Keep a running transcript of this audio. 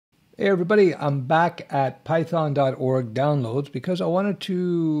Hey everybody, I'm back at python.org downloads because I wanted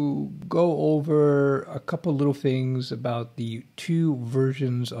to go over a couple little things about the two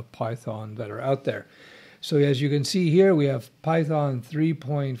versions of Python that are out there. So as you can see here, we have Python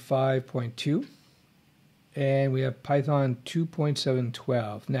 3.5.2 and we have Python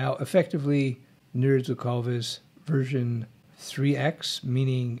 2.712. Now effectively, nerds would call this version 3x,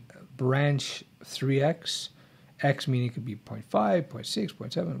 meaning branch 3x. X meaning it could be 0.5, 0.6,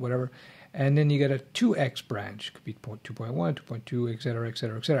 0.7, whatever. And then you get a 2x branch. It could be 2.1, 2.2, etc.,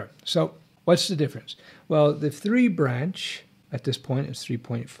 etc., etc. So what's the difference? Well, the 3 branch at this point is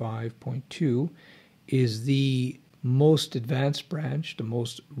 3.5.2 is the most advanced branch, the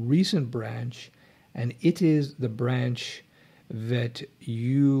most recent branch, and it is the branch that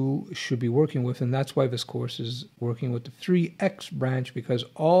you should be working with, and that's why this course is working with the 3x branch, because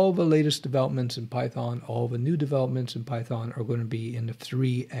all the latest developments in Python, all the new developments in Python are going to be in the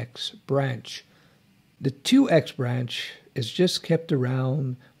 3x branch. The 2x branch is just kept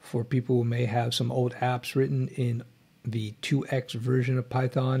around for people who may have some old apps written in the 2x version of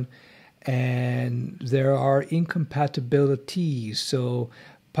Python, and there are incompatibilities. So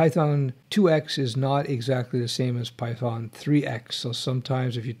Python 2x is not exactly the same as Python 3x. So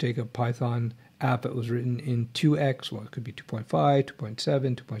sometimes if you take a Python app that was written in 2x, well, it could be 2.5,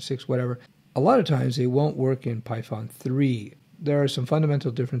 2.7, 2.6, whatever. A lot of times they won't work in Python 3. There are some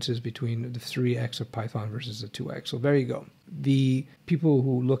fundamental differences between the 3x of Python versus the 2x. So there you go. The people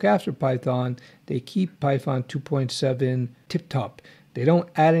who look after Python, they keep Python 2.7 tip-top. They don't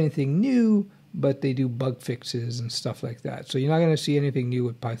add anything new, but they do bug fixes and stuff like that. So you're not going to see anything new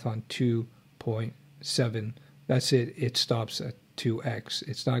with Python 2.7. That's it. It stops at 2x.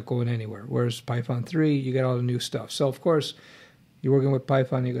 It's not going anywhere. Whereas Python 3, you get all the new stuff. So, of course, you're working with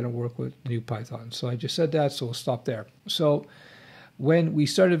Python, you're going to work with new Python. So I just said that, so we'll stop there. So when we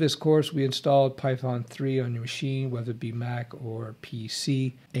started this course, we installed Python 3 on your machine, whether it be Mac or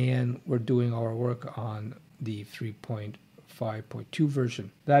PC, and we're doing our work on the 3.5.2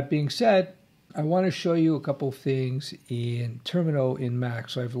 version. That being said, I want to show you a couple of things in Terminal in Mac.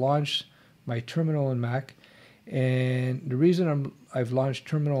 So I've launched my Terminal in Mac, and the reason I've launched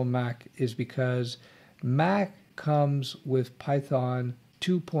Terminal in Mac is because Mac comes with Python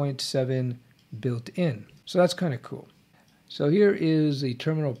 2.7 built in. So that's kind of cool. So here is the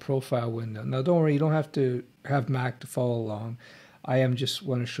Terminal profile window. Now don't worry, you don't have to have Mac to follow along. I am just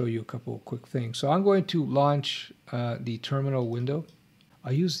want to show you a couple of quick things. So I'm going to launch the Terminal window. I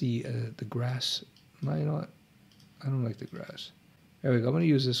use the grass. No, you know what? I don't like the grass. There we go. I'm going to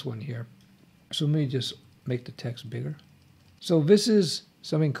use this one here. So let me just make the text bigger. So this is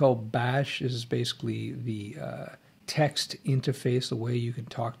something called Bash. This is basically the text interface, the way you can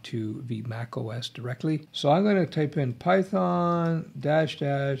talk to the Mac OS directly. So I'm going to type in Python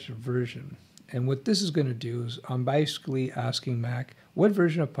 --version. And what this is going to do is I'm basically asking Mac, what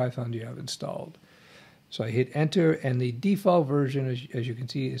version of Python do you have installed? So I hit enter, and the default version, as you can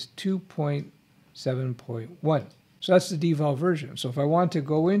see, is 2.7.1. So that's the default version. So if I want to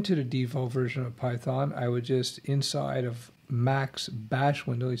go into the default version of Python, I would just, inside of Mac's Bash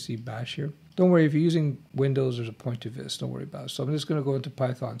window, you see Bash here. Don't worry, if you're using Windows, there's a point to this. Don't worry about it. So I'm just going to go into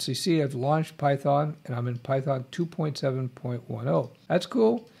Python. So you see I've launched Python, and I'm in Python 2.7.10. That's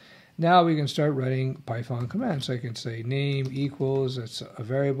cool. Now we can start writing Python commands. So I can say name equals, that's a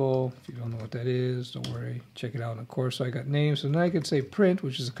variable. If you don't know what that is, don't worry, check it out in the course. So I got name. So now I can say print,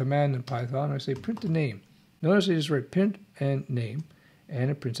 which is a command in Python. I say print the name. Notice I just write print and name,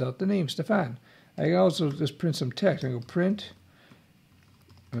 and it prints out the name, Stefan. I can also just print some text. I go print.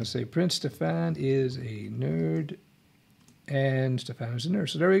 I'm going to say print Stefan is a nerd, and Stefan is a nerd.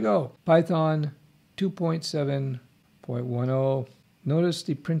 So there we go. Python 2.7.10. Notice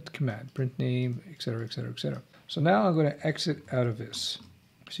the print command, print name, etc., etc., etc. So now I'm going to exit out of this.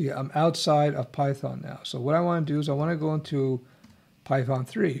 See, I'm outside of Python now. So what I want to do is I want to go into Python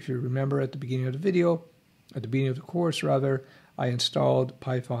 3. If you remember at the beginning of the video, at the beginning of the course rather, I installed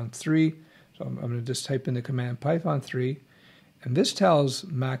Python 3. So I'm going to just type in the command Python 3. And this tells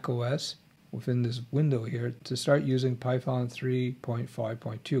Mac OS within this window here to start using Python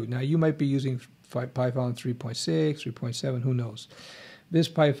 3.5.2. Now you might be using Python 3.6, 3.7, who knows. This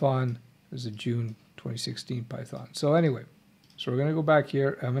Python is a June 2016 Python. So anyway, so we're going to go back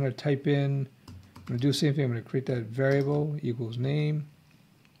here. I'm going to type in, I'm going to do the same thing. I'm going to create that variable equals name.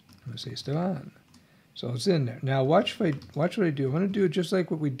 I'm going to say Stefan. So it's in there. Now watch what I do. I'm going to do it just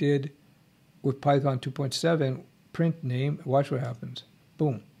like what we did with Python 2.7, print name. Watch what happens.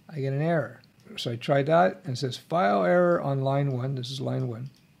 Boom, I get an error. So I tried that, and it says file error on line 1. This is line 1.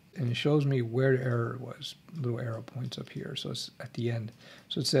 and it shows me where the error was. Little arrow points up here, so it's at the end.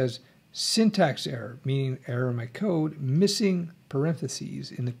 So it says syntax error, meaning error in my code, missing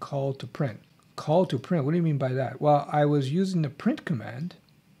parentheses in the call to print. Call to print, what do you mean by that? Well, I was using the print command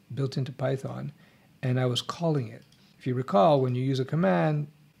built into Python, and I was calling it. If you recall, when you use a command,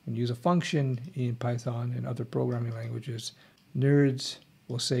 when you use a function in Python and other programming languages, nerds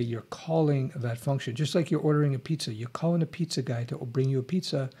will say you're calling that function. Just like you're ordering a pizza. You're calling a pizza guy to bring you a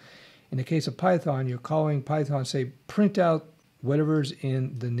pizza. In the case of Python, you're calling Python, say, print out whatever's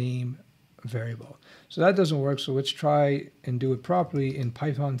in the name variable. So that doesn't work, so let's try and do it properly in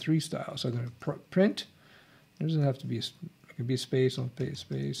Python 3 style. So I'm going to print. There doesn't have to be, it could be a space, I'll pay a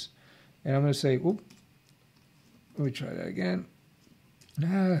space. And I'm going to say, oop, let me try that again.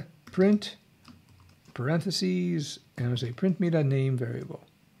 Print, parentheses, and I'm going to say print me that name variable.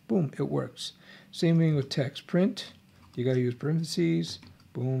 Boom, it works. Same thing with text. Print, you got to use parentheses.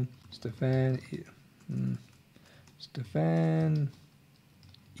 Boom, Stefan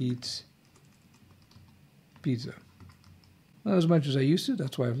eats pizza. Not as much as I used to.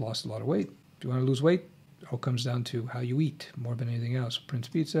 That's why I've lost a lot of weight. If you want to lose weight, it all comes down to how you eat more than anything else. Prince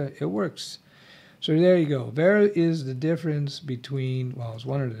Pizza, it works. So there you go. There is the difference between, well, it's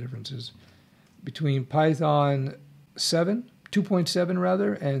one of the differences between Python 2.7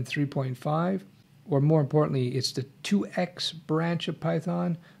 rather, and 3.5. Or more importantly, it's the 2x branch of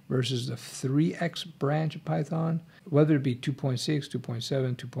Python versus the 3x branch of Python. Whether it be 2.6,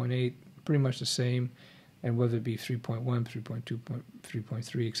 2.7, 2.8, pretty much the same. And whether it be 3.1, 3.2,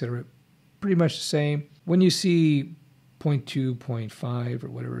 3.3, etc., pretty much the same. When you see 0.2, 0.5, or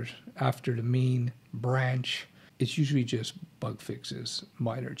whatever after the main branch, it's usually just bug fixes,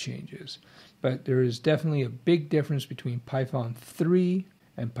 minor changes. But there is definitely a big difference between Python 3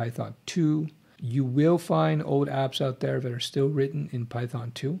 and Python 2. You will find old apps out there that are still written in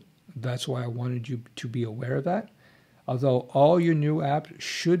Python 2. That's why I wanted you to be aware of that. Although all your new apps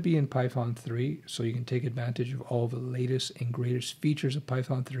should be in Python 3, so you can take advantage of all the latest and greatest features of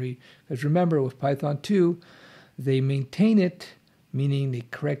Python 3. Because remember, with Python 2, they maintain it, meaning they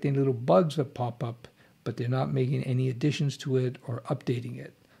correct any little bugs that pop up, but they're not making any additions to it or updating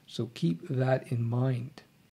it. So keep that in mind.